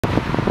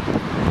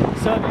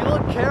So if you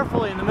look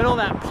carefully in the middle of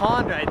that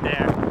pond right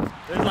there,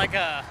 there's like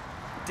a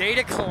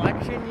data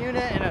collection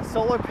unit and a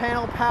solar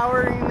panel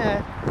powering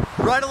that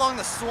right along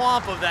the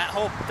swamp of that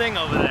whole thing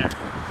over there.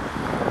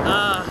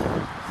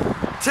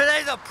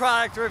 Today's a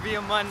product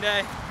review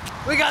Monday.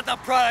 We got the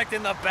product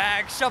in the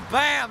bag.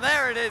 Shabam!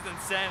 There it is,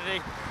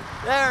 Insanity.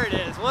 There it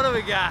is. What do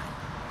we got?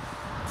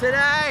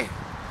 Today,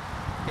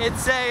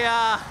 it's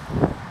a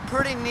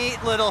pretty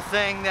neat little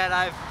thing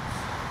that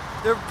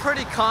they're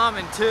pretty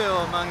common too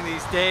among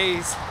these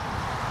days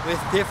with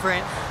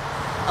different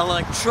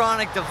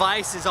electronic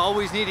devices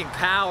always needing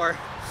power.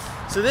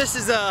 So this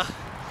is a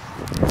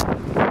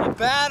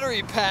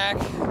battery pack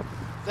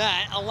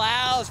that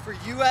allows for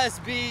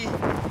USB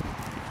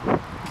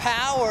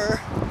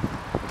power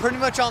pretty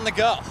much on the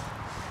go.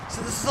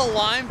 So this is a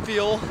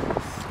Limefuel.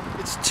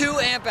 It's 2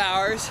 amp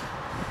hours.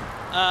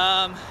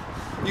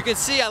 You can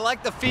see I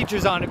like the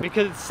features on it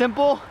because it's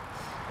simple.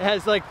 It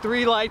has like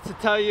 3 lights to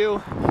tell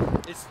you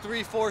it's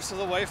 3/4 of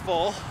the way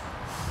full.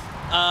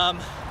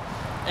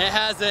 It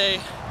has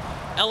a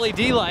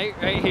LED light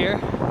right here.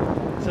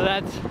 So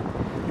that's,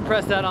 you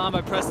press that on by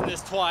pressing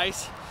this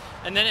twice.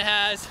 And then it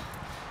has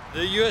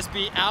the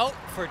USB out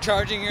for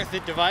charging your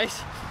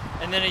device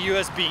and then a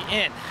USB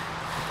in.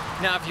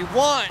 Now if you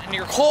want and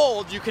you're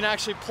cold, you can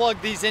actually plug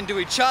these into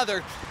each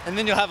other and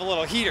then you'll have a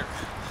little heater.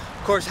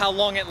 Of course, how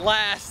long it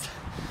lasts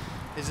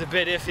is a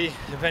bit iffy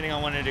depending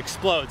on when it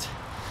explodes.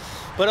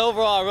 But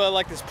overall, I really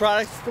like this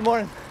product. Good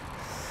morning.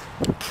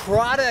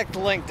 Product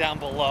link down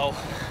below.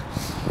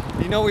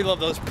 You know we love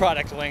those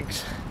product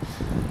links.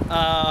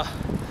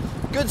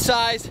 Good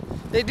size.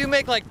 They do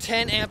make like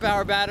 10 amp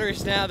hour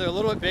batteries now. They're a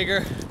little bit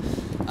bigger.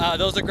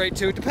 Those are great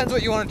too. Depends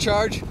what you want to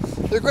charge.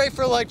 They're great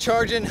for like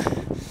charging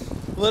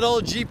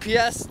little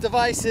GPS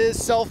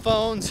devices, cell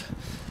phones,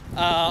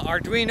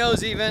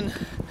 Arduinos even,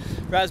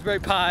 Raspberry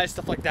Pi,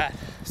 stuff like that.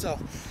 So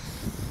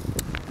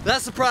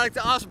that's the product,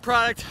 the awesome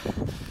product.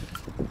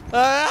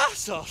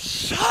 So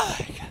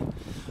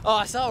oh,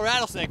 I saw a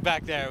rattlesnake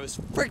back there. It was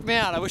freaked me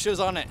out. I wish it was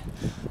on it.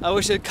 I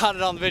wish it caught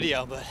it on the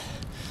video, but